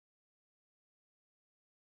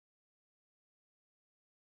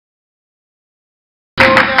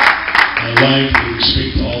my wife, with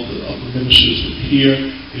respect to all the other ministers here,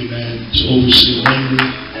 amen, to oversee Langley,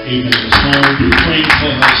 amen, as home, be praying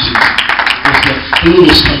for her. There's that flu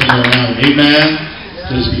is coming around, amen.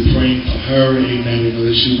 Just be praying for her, amen. We know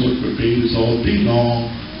that she works with babies all day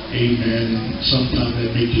long, amen. And sometimes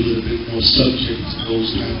that makes you a little bit more subject to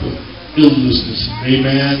those type of illnesses,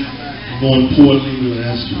 amen. And more importantly, we would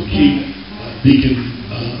ask you to keep Deacon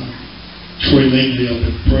Troy Langley up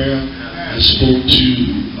in prayer. I spoke to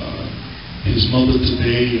his mother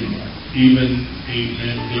today, and even,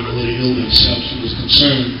 amen, being a little ill herself, she was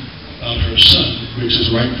concerned about her son, which is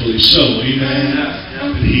rightfully so, amen.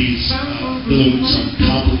 That he's dealing with some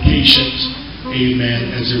complications,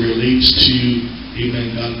 amen, as it relates to,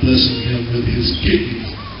 amen, God blessing him with his kidneys,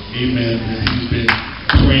 amen. And he's been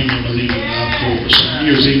praying and believing God for some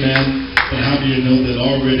years, amen. But how do you know that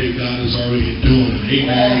already God is already doing it,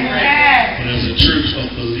 amen? And as a church of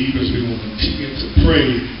believers, we will continue to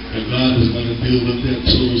pray that God is going to deal with that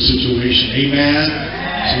total situation, amen.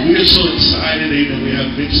 So we are so excited, amen. We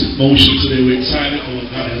have mixed emotions today. We're excited for what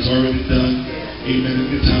God has already done, amen. At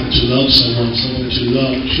the time that you love someone that you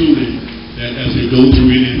love truly, that as they go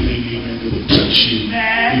through anything, amen, it will touch you,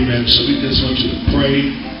 amen. So we just want you to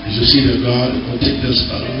pray. As you see that God will take us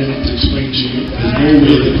about a minute to explain to you. There's no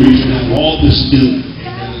way that we can have all this building,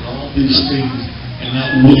 amen, and all these things, and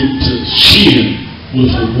not willing to share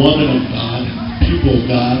with a woman of God and people of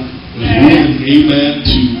God who are willing, amen,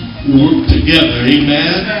 to work together,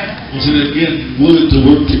 amen. And so again, willing to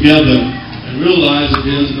work together and realize that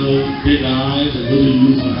there's no big eyes and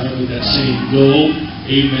little U's are having that same goal,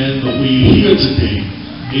 amen. But we here today,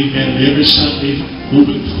 amen, every Sunday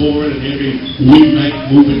moving forward, and every weeknight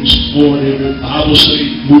moving forward, every Bible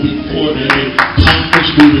study moving forward, every conference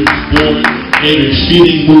moving forward, every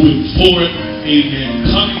feeding moving forward, amen,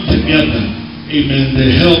 coming together, amen, to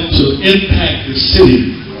help to impact the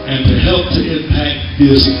city and to help to impact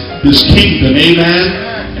this kingdom, amen.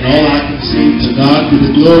 And all I can say, to God be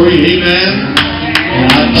the glory, amen. And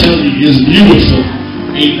I tell you, it's beautiful,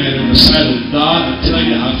 amen, in the sight of God. I tell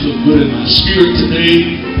you, I feel good in my spirit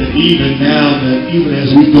today, that even now, that even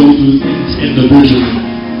as we go through things individually,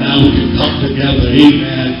 now we can come together,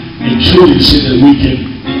 amen, and truly say that we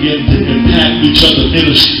can begin to impact each other's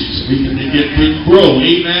ministries. We can begin to grow,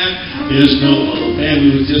 amen. There's no, oh man,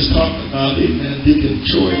 we were just talking about, amen, Deacon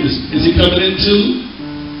Troy. Is he coming in too?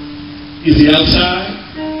 Is he outside?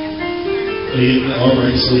 Amen. All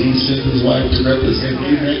right, so he sent his wife to represent,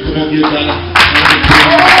 amen. Come on, give God a hand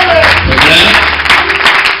for that.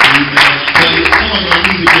 Amen. Come on, I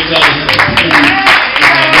need to give God a hand for praise.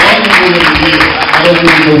 I don't know what it is. I don't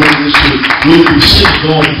really know what this should really be sitting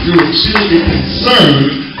going through and still be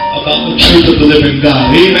concerned about the church of the living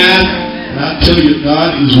God. Amen. And I tell you,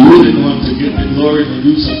 God is really going to get the glory and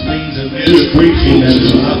do some things. And we're grateful that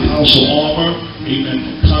it's an apostle armor, amen,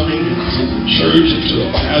 for coming into the church and to the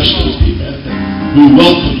pastors, amen. We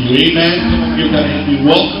welcome you, amen. Come on, give that hand. We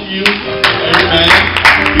welcome you, amen.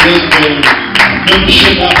 There's no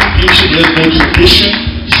membership application, there's no tradition.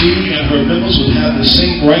 She and her members will have the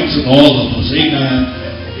same rights as all of us, amen.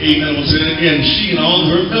 Amen. We'll say that again. She and all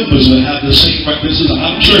her members will have the same rights. This is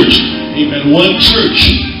our church, amen. One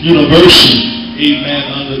church, university, amen,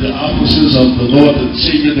 under the offices of the Lord and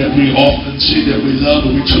Savior that we often say that we love,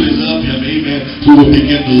 and we truly love Him, amen. We will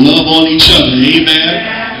begin to love on each other, amen,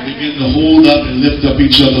 and begin to hold up and lift up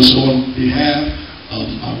each other. So on behalf of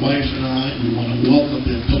my wife and I, we want to welcome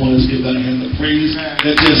them. Come on, let's give that a hand of praise.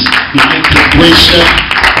 Let's just begin to embrace them.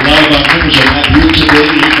 A lot of our members are not here today,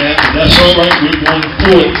 amen, but that's all right. We're going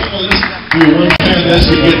forward. Come on, let's do one hand. Let's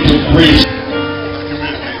begin to embrace.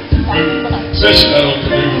 Especially that on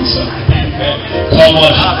communion Sunday. Come on,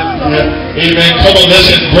 hallelujah. Amen. Come on, let's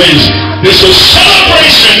embrace. This is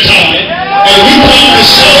celebration time, and we come to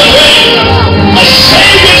celebrate a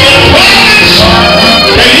Savior in providence.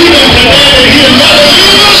 And even today, that He will never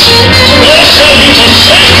leave us. Also, He's a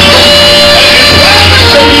Savior, and His promise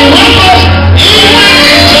to be with us even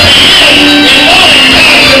to the end. And knowing God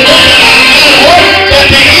to bring about His work, that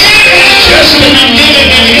the end is just the beginning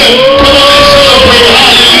in Him. Come on, let's celebrate.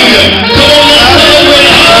 Hallelujah. Come on, let's celebrate.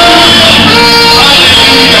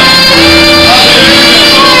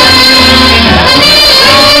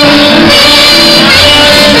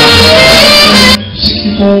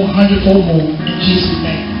 $100 more.